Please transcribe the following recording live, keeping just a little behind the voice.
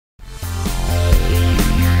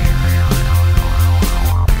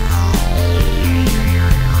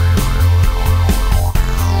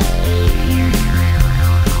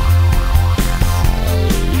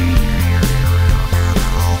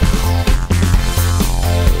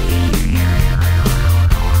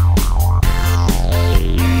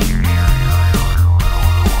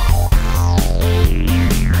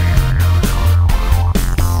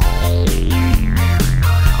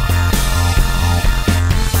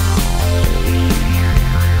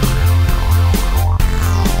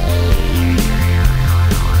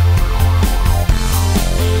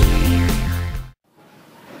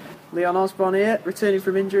Leon Osborne here, returning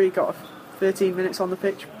from injury, got 13 minutes on the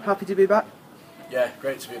pitch. Happy to be back? Yeah,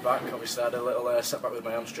 great to be back. Obviously I had a little setback with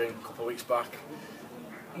my hamstring a couple of weeks back.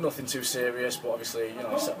 Nothing too serious, but obviously, you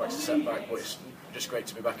know, setback's a setback, but it's just great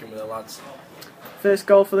to be back in with the lads. First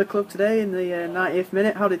goal for the club today in the 90th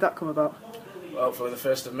minute, how did that come about? Well, hopefully the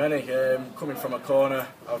first of many. Coming from a corner,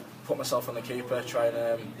 I've put myself on the keeper, try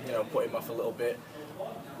and you know, put him off a little bit.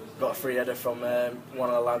 Got a free header from one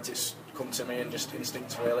of the lads. It's come to me and just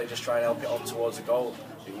instinctively just try and help it on towards the goal.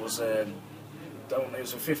 It was it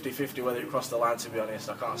was a 50-50 whether it crossed the line, to be honest.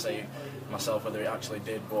 I can't say myself whether it actually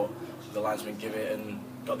did, but the linesman give it and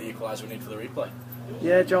got the equaliser we need for the replay.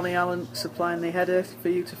 Yeah, Jonny Lally supplying the header for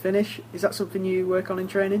you to finish. Is that something you work on in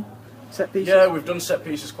training? Set pieces? Yeah, we've done set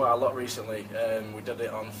pieces quite a lot recently. We did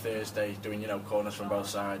it on Thursday, doing, you know, corners from both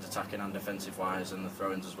sides, attacking and defensive wise, and the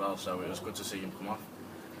throw-ins as well. So it was good to see him come off.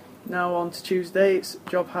 Now on to Tuesday, it's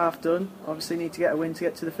job half done. Obviously need to get a win to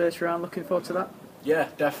get to the first round. Looking forward to that. Yeah,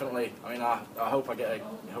 definitely. I mean, I hope I get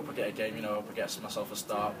a game. You know, I hope I get myself a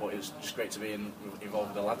start. But it was just great to be involved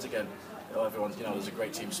with the lads again. You know, everyone, you know, there's a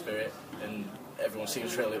great team spirit, and everyone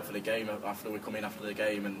seems really up for the game after we come in after the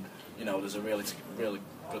game, and you know, there's a really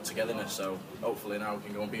good togetherness. So hopefully now we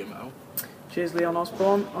can go and beat them at home. Cheers, Leon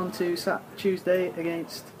Osborne. On to Tuesday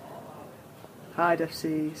against Hyde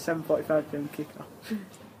FC, 7:45 p.m. kick-off.